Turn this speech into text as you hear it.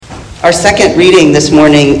Our second reading this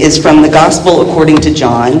morning is from the Gospel according to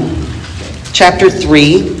John, chapter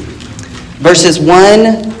 3, verses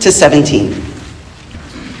 1 to 17.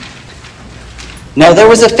 Now there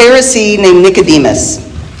was a Pharisee named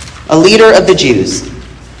Nicodemus, a leader of the Jews.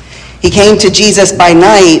 He came to Jesus by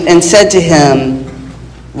night and said to him,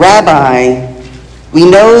 "Rabbi, we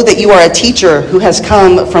know that you are a teacher who has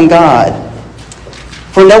come from God.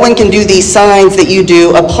 For no one can do these signs that you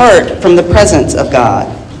do apart from the presence of God."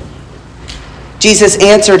 Jesus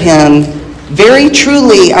answered him, "Very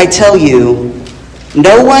truly I tell you,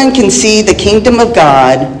 no one can see the kingdom of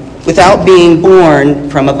God without being born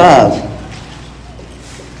from above."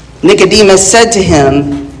 Nicodemus said to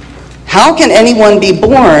him, "How can anyone be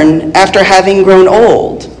born after having grown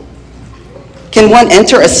old? Can one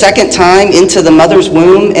enter a second time into the mother's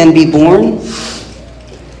womb and be born?"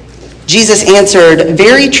 Jesus answered,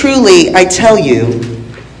 "Very truly I tell you,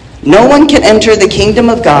 no one can enter the kingdom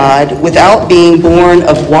of God without being born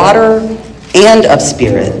of water and of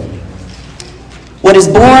spirit. What is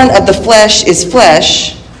born of the flesh is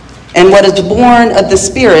flesh, and what is born of the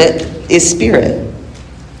spirit is spirit.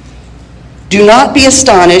 Do not be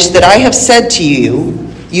astonished that I have said to you,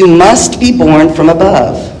 you must be born from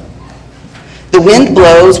above. The wind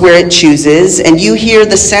blows where it chooses, and you hear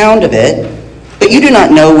the sound of it, but you do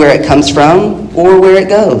not know where it comes from or where it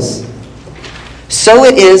goes. So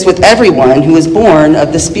it is with everyone who is born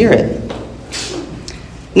of the Spirit."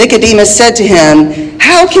 Nicodemus said to him,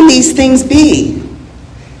 "How can these things be?"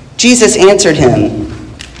 Jesus answered him,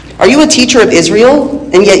 "Are you a teacher of Israel,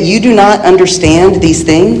 and yet you do not understand these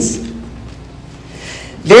things?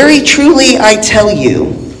 Very truly I tell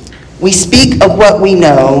you, we speak of what we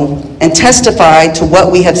know and testify to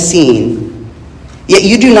what we have seen, yet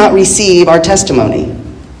you do not receive our testimony.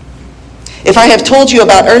 If I have told you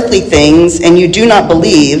about earthly things and you do not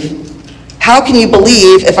believe, how can you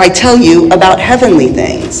believe if I tell you about heavenly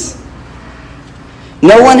things?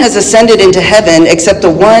 No one has ascended into heaven except the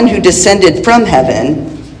one who descended from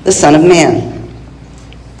heaven, the Son of Man.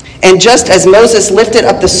 And just as Moses lifted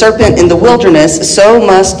up the serpent in the wilderness, so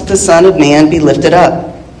must the Son of Man be lifted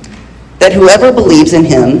up, that whoever believes in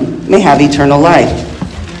him may have eternal life.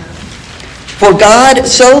 For God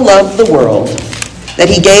so loved the world that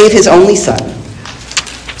he gave his only Son,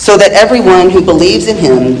 so that everyone who believes in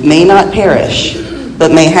him may not perish,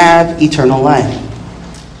 but may have eternal life.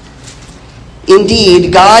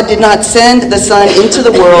 Indeed, God did not send the Son into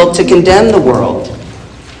the world to condemn the world,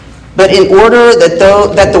 but in order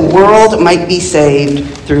that the world might be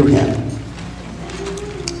saved through him."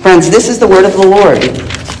 Friends, this is the word of the Lord.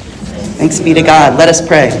 Thanks be to God. Let us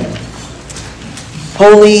pray.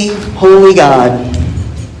 Holy, holy God,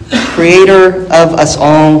 creator of us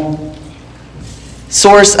all,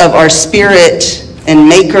 source of our spirit and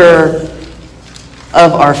maker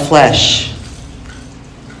of our flesh,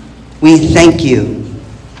 we thank you.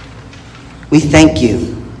 We thank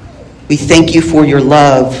you. We thank you for your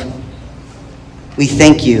love. We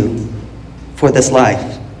thank you for this life.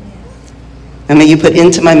 And may you put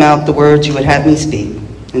into my mouth the words you would have me speak,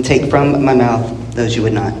 and take from my mouth those you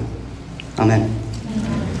would not. Amen.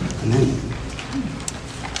 Amen.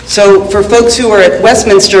 So for folks who were at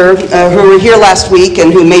Westminster, who were here last week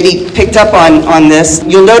and who maybe picked up on this,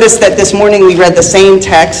 you'll notice that this morning we read the same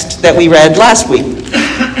text that we read last week.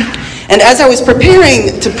 And as I was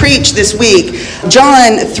preparing to preach this week,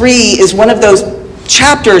 John 3 is one of those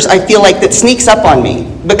chapters I feel like that sneaks up on me.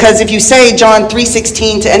 Because if you say John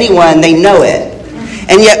 3:16 to anyone, they know it.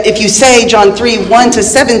 And yet if you say John 3:1 to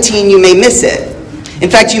 17, you may miss it. In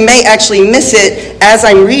fact, you may actually miss it as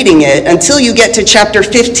I'm reading it until you get to chapter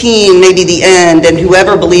 15, maybe the end, and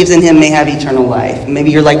whoever believes in him may have eternal life. And maybe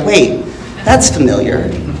you're like, wait, that's familiar.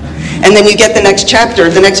 And then you get the next chapter,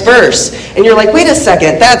 the next verse, and you're like, wait a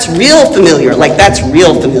second, that's real familiar. Like, that's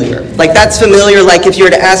real familiar. Like, that's familiar, like if you were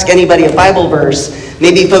to ask anybody a Bible verse,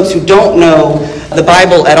 maybe folks who don't know the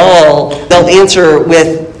Bible at all, they'll answer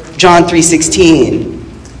with John 3:16.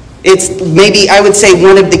 It's maybe, I would say,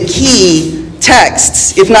 one of the key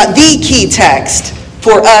texts, if not the key text,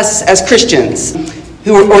 for us as Christians,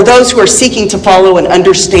 or those who are seeking to follow and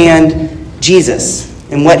understand Jesus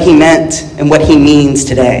and what he meant and what he means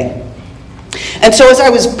today. And so as I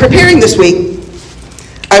was preparing this week,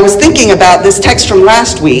 I was thinking about this text from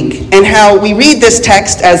last week and how we read this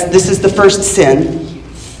text as this is the first sin.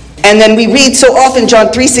 And then we read so often John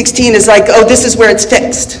 3:16 is like, oh, this is where it's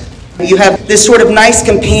fixed. You have this sort of nice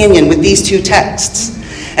companion with these two texts.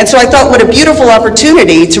 And so I thought, what a beautiful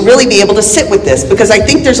opportunity to really be able to sit with this, because I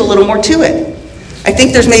think there's a little more to it. I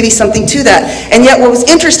think there's maybe something to that. And yet what was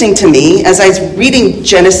interesting to me as I was reading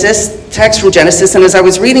Genesis, text from Genesis, and as I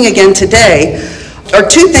was reading again today, are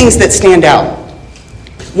two things that stand out.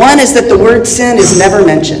 One is that the word sin is never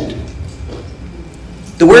mentioned.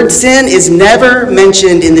 The word sin is never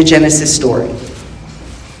mentioned in the Genesis story.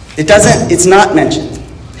 It's not mentioned.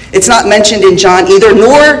 It's not mentioned in John either,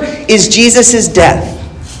 nor is Jesus' death.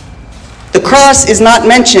 The cross is not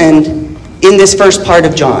mentioned in this first part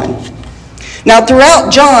of John. Now,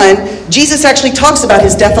 throughout John, Jesus actually talks about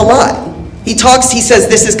his death a lot. He says,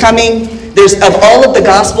 this is coming. Of all of the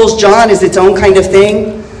Gospels, John is its own kind of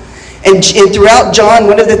thing. And throughout John,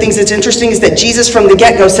 one of the things that's interesting is that Jesus from the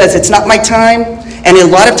get-go says, it's not my time. And a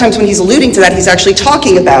lot of times when he's alluding to that, he's actually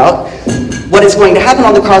talking about what is going to happen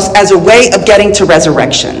on the cross as a way of getting to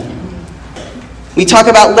resurrection. We talk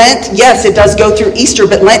about Lent. Yes, it does go through Easter,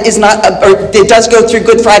 but Lent is not, or it does go through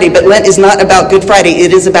Good Friday, but Lent is not about Good Friday.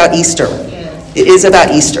 It is about Easter. It is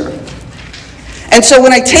about Easter. And so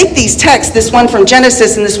when I take these texts, this one from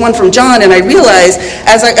Genesis and this one from John, and I realize,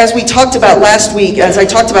 as I talked about last week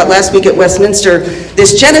at Westminster,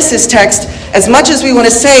 this Genesis text, as much as we want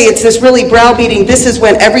to say it's this really browbeating, this is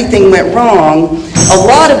when everything went wrong, a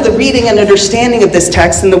lot of the reading and understanding of this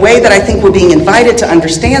text, and the way that I think we're being invited to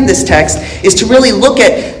understand this text, is to really look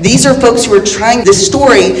at, these are folks who are trying, this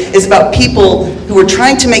story is about people who are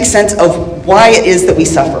trying to make sense of why it is that we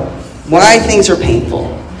suffer, why things are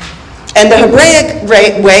painful. And the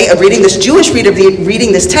Hebraic way of reading this, Jewish way of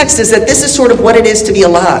reading this text, is that this is sort of what it is to be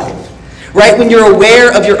alive, right? When you're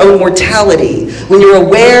aware of your own mortality, when you're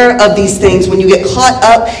aware of these things, when you get caught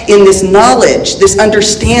up in this knowledge, this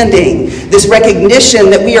understanding, this recognition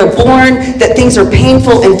that we are born, that things are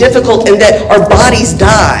painful and difficult, and that our bodies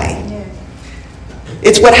die.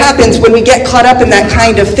 It's what happens when we get caught up in that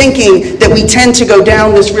kind of thinking that we tend to go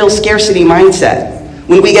down this real scarcity mindset.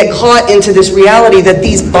 When we get caught into this reality that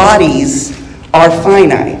these bodies are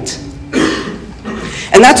finite.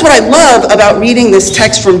 And that's what I love about reading this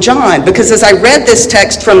text from John, because as I read this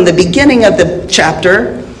text from the beginning of the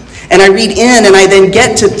chapter, and I read in and I then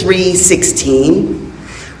get to 3:16,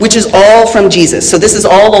 which is all from Jesus. So this is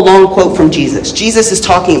all a long quote from Jesus. Jesus is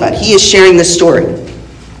talking about, he is sharing this story.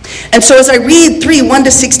 And so as I read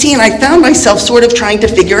 3:1-16, I found myself sort of trying to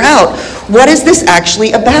figure out, what is this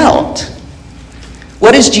actually about?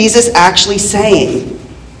 What is Jesus actually saying?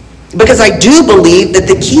 Because I do believe that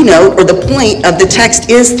the keynote or the point of the text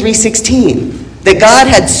is 3:16. That God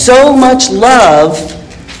had so much love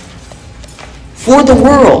for the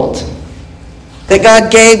world that God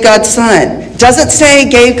gave God's Son. Doesn't say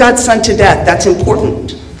gave God's Son to death. That's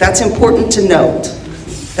important. That's important to note.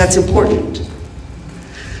 That's important.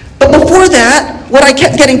 But before that, what I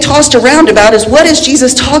kept getting tossed around about is, what is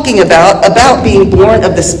Jesus talking about being born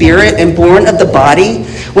of the Spirit and born of the body?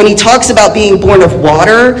 When he talks about being born of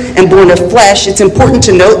water and born of flesh, it's important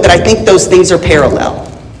to note that I think those things are parallel.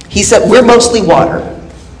 He said, we're mostly water.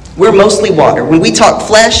 We're mostly water. When we talk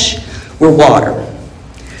flesh, we're water.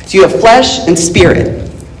 So you have flesh and spirit.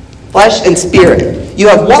 Flesh and spirit. You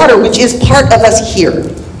have water, which is part of us here.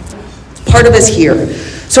 Part of us here.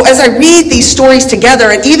 So as I read these stories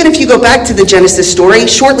together, and even if you go back to the Genesis story,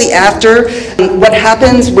 shortly after, what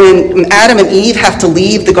happens when Adam and Eve have to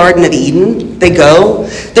leave the Garden of Eden, they go,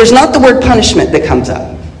 there's not the word punishment that comes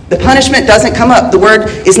up. The punishment doesn't come up. The word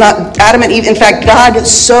is not Adam and Eve. In fact, God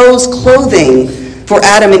sews clothing for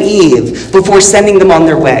Adam and Eve before sending them on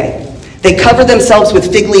their way. They cover themselves with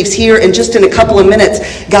fig leaves here, and just in a couple of minutes,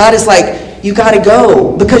 God is like, you got to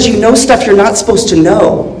go, because you know stuff you're not supposed to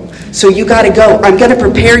know. So you got to go. I'm going to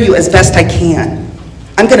prepare you as best I can.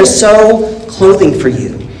 I'm going to sew clothing for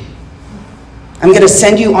you. I'm going to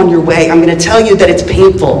send you on your way. I'm going to tell you that it's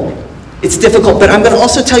painful. It's difficult, but I'm going to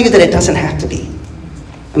also tell you that it doesn't have to be.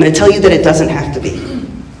 I'm going to tell you that it doesn't have to be.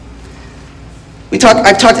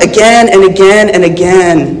 I've talked again and again and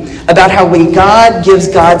again about how when God gives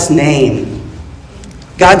God's name,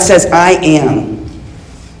 God says, I am.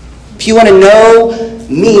 If you want to know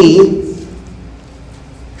me,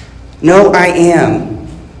 know I am.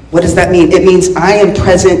 What does that mean? It means I am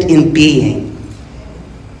present in being.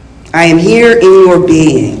 I am here in your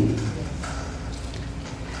being.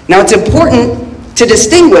 Now it's important to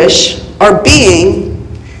distinguish our being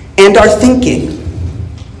and our thinking.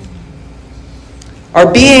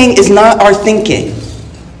 Our being is not our thinking.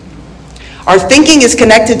 Our thinking is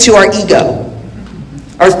connected to our ego.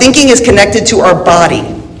 Our thinking is connected to our body.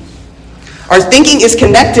 Our thinking is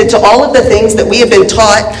connected to all of the things that we have been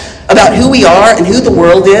taught about who we are and who the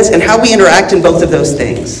world is and how we interact in both of those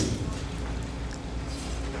things.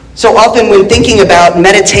 So often when thinking about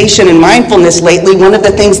meditation and mindfulness lately, one of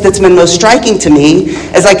the things that's been most striking to me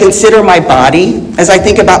as I consider my body, as I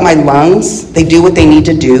think about my lungs, they do what they need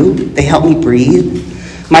to do. They help me breathe.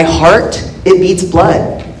 My heart, it beats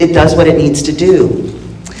blood. It does what it needs to do.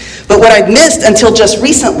 But what I've missed until just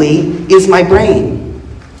recently is my brain.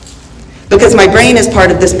 Because my brain is part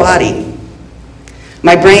of this body.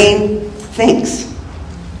 My brain thinks.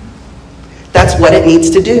 That's what it needs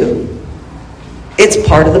to do. It's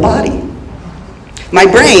part of the body. My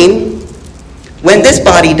brain, when this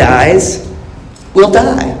body dies, will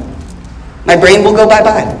die. My brain will go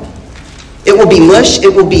bye-bye. It will be mush, it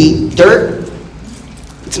will be dirt.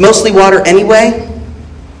 It's mostly water anyway.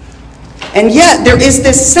 And yet there is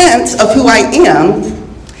this sense of who I am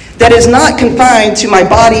that is not confined to my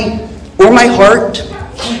body or my heart,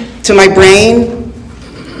 to my brain.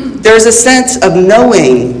 There is a sense of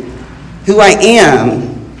knowing who I am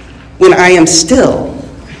when I am still,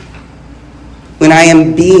 when I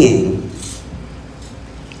am being,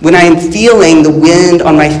 when I am feeling the wind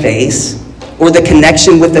on my face or the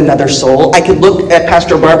connection with another soul. I could look at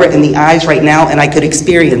Pastor Barbara in the eyes right now and I could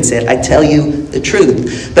experience it. I tell you the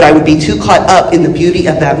truth. But I would be too caught up in the beauty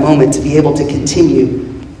of that moment to be able to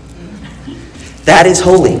continue. That is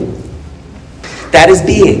holy. That is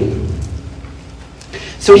being.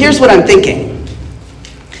 So here's what I'm thinking.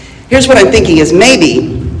 Here's what I'm thinking is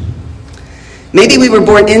maybe we were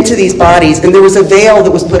born into these bodies and there was a veil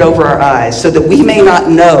that was put over our eyes so that we may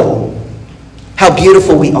not know how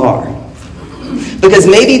beautiful we are. Because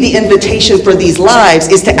maybe the invitation for these lives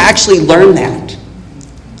is to actually learn that.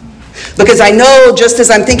 Because I know, just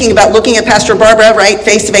as I'm thinking about looking at Pastor Barbara, right,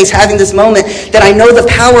 face to face, having this moment, that I know the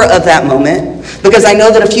power of that moment. Because I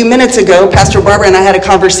know that a few minutes ago, Pastor Barbara and I had a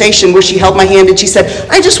conversation where she held my hand and she said,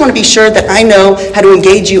 I just want to be sure that I know how to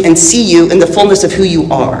engage you and see you in the fullness of who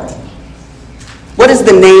you are. What is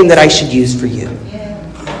the name that I should use for you?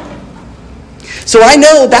 So I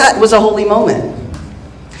know that was a holy moment.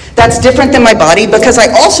 That's different than my body because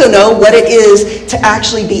I also know what it is to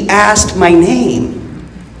actually be asked my name.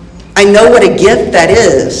 I know what a gift that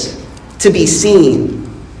is to be seen.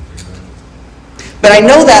 But I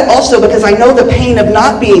know that also because I know the pain of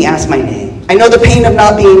not being asked my name. I know the pain of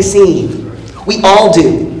not being seen. We all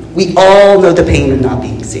do. We all know the pain of not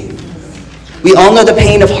being seen. We all know the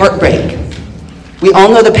pain of heartbreak. We all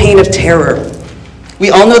know the pain of terror.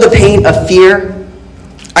 We all know the pain of fear,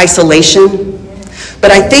 isolation.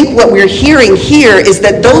 But I think what we're hearing here is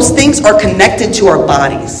that those things are connected to our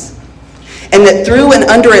bodies. And that through and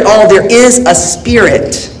under it all, there is a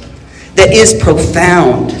spirit that is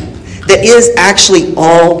profound, that is actually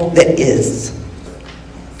all that is.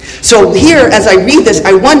 So here, as I read this,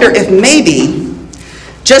 I wonder if maybe,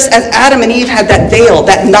 just as Adam and Eve had that veil,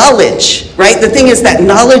 that knowledge, right? The thing is that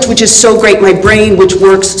knowledge which is so great, my brain which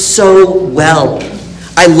works so well.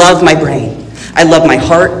 I love my brain. I love my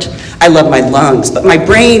heart. I love my lungs. But my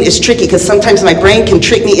brain is tricky because sometimes my brain can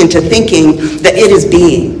trick me into thinking that it is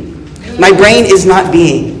being. My brain is not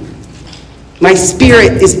being. My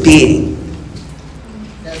spirit is being.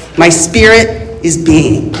 My spirit is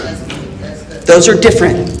being. Those are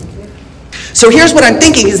different. So here's what I'm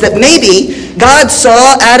thinking is that maybe God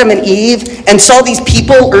saw Adam and Eve and saw these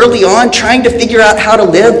people early on trying to figure out how to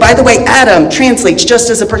live. By the way, Adam translates just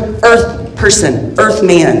as a earth person, earth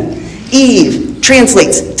man. Eve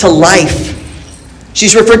translates to life.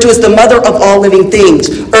 She's referred to as the mother of all living things.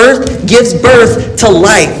 Earth gives birth to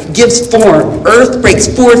life, gives form. Earth breaks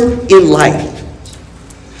forth in life.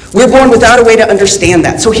 We're born without a way to understand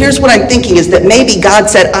that. So here's what I'm thinking is that maybe God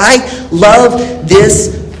said, I love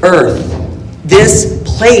this earth, this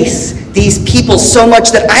place, these people so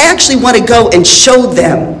much that I actually want to go and show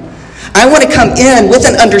them. I want to come in with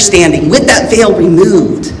an understanding, with that veil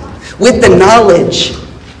removed, with the knowledge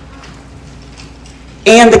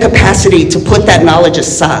and the capacity to put that knowledge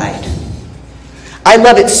aside. I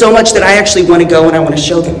love it so much that I actually want to go and I want to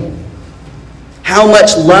show them how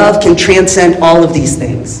much love can transcend all of these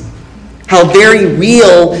things. How very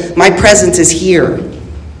real my presence is here.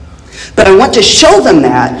 But I want to show them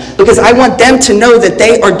that because I want them to know that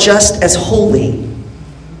they are just as holy.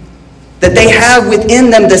 That they have within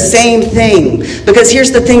them the same thing. Because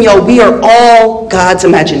here's the thing, y'all, we are all God's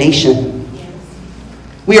imagination.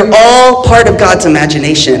 We are all part of God's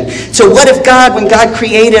imagination. So what if God, when God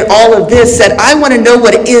created all of this, said, I want to know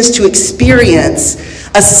what it is to experience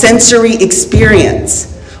a sensory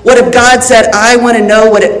experience? What if God said, I want to know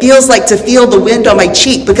what it feels like to feel the wind on my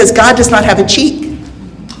cheek? Because God does not have a cheek.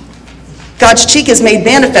 God's cheek is made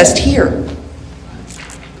manifest here.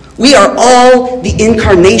 We are all the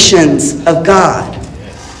incarnations of God.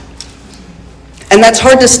 And that's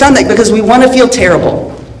hard to stomach because we want to feel terrible.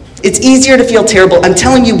 It's easier to feel terrible. I'm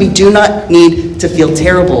telling you, we do not need to feel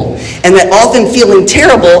terrible. And that often feeling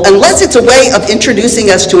terrible, unless it's a way of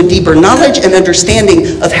introducing us to a deeper knowledge and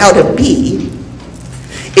understanding of how to be,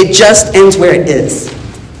 it just ends where it is.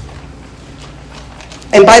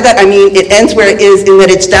 And by that I mean it ends where it is in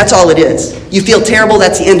that that's all it is. You feel terrible,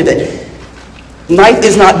 that's the end of it. Life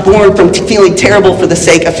is not born from feeling terrible for the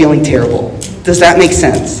sake of feeling terrible. Does that make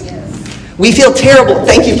sense? Yes. We feel terrible.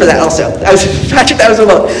 Thank you for that also. Patrick, that was a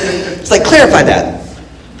little, it's like clarify that.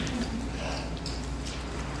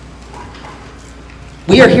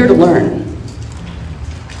 We are here to learn.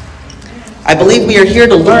 I believe we are here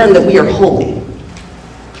to learn that we are holy.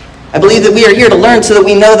 I believe that we are here to learn so that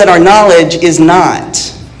we know that our knowledge is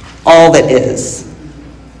not all that is.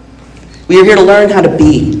 We are here to learn how to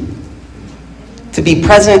be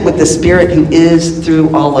present with the Spirit who is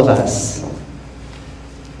through all of us.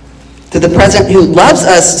 To the present who loves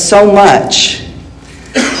us so much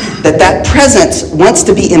that presence wants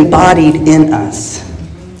to be embodied in us.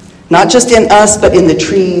 Not just in us, but in the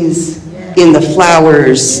trees, in the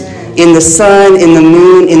flowers, in the sun, in the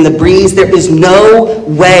moon, in the breeze. There is no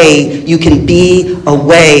way you can be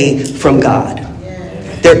away from God.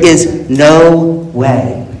 There is no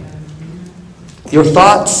way. Your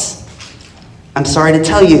thoughts, I'm sorry to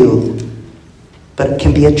tell you, but it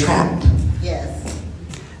can be a trap. Yes.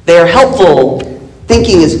 They are helpful.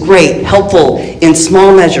 Thinking is great, helpful in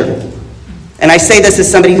small measure. And I say this as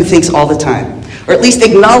somebody who thinks all the time. Or at least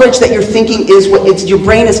acknowledge that your thinking is your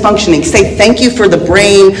brain is functioning. Say thank you for the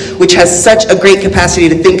brain, which has such a great capacity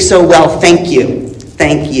to think so well. Thank you.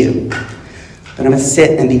 Thank you. But I'm going to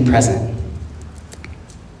sit and be present.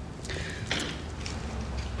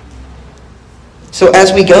 So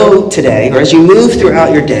as we go today, or as you move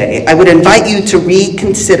throughout your day, I would invite you to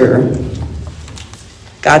reconsider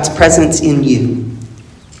God's presence in you.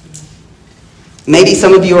 Maybe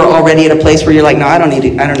some of you are already at a place where you're like, no, I don't need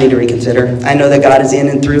to reconsider. I know that God is in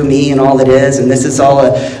and through me and all that is, and this is all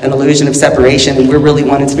an illusion of separation, and we're really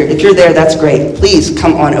one in spirit. If you're there, that's great. Please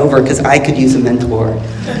come on over, because I could use a mentor.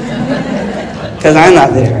 Because I'm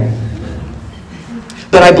not there.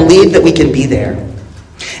 But I believe that we can be there.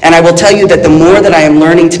 And I will tell you that the more that I am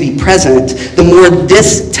learning to be present, the more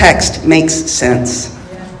this text makes sense.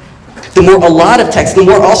 The more a lot of text, the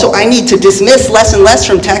more also I need to dismiss less and less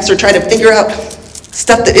from text or try to figure out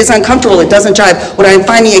stuff that is uncomfortable, it doesn't jive. What I'm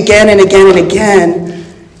finding again and again and again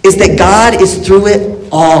is that God is through it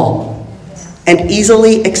all and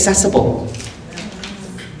easily accessible.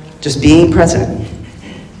 Just being present.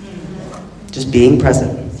 Just being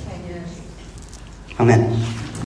present. Amen.